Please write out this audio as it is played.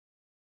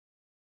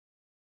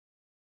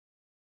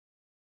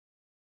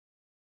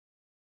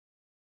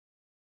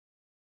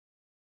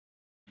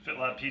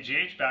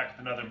FitLabPGH back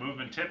with another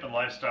movement tip and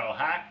lifestyle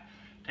hack,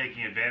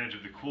 taking advantage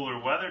of the cooler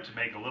weather to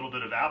make a little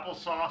bit of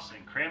applesauce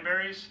and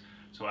cranberries.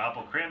 So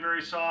apple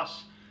cranberry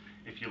sauce.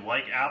 If you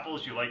like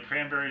apples, you like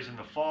cranberries in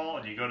the fall,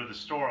 and you go to the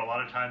store, a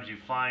lot of times you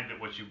find that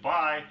what you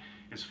buy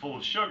is full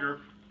of sugar.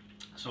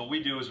 So what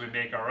we do is we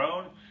make our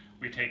own.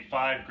 We take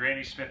 5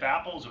 Granny Smith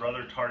apples or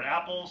other tart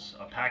apples,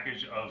 a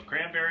package of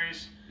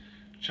cranberries,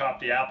 chop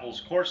the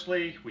apples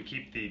coarsely. We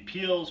keep the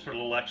peels for a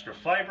little extra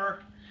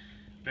fiber.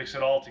 Mix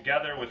it all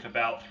together with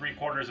about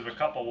 3/4 of a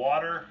cup of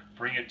water.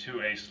 Bring it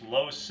to a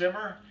slow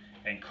simmer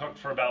and cook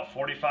for about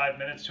 45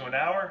 minutes to an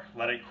hour.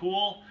 Let it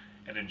cool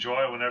and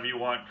enjoy whenever you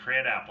want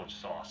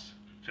cran-applesauce.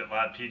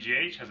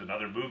 FitLabPGH has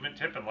another movement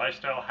tip and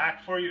lifestyle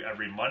hack for you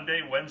every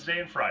Monday, Wednesday,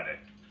 and Friday.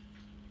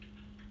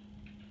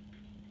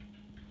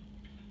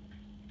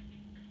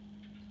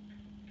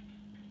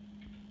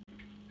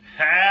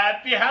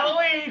 Happy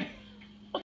Halloween!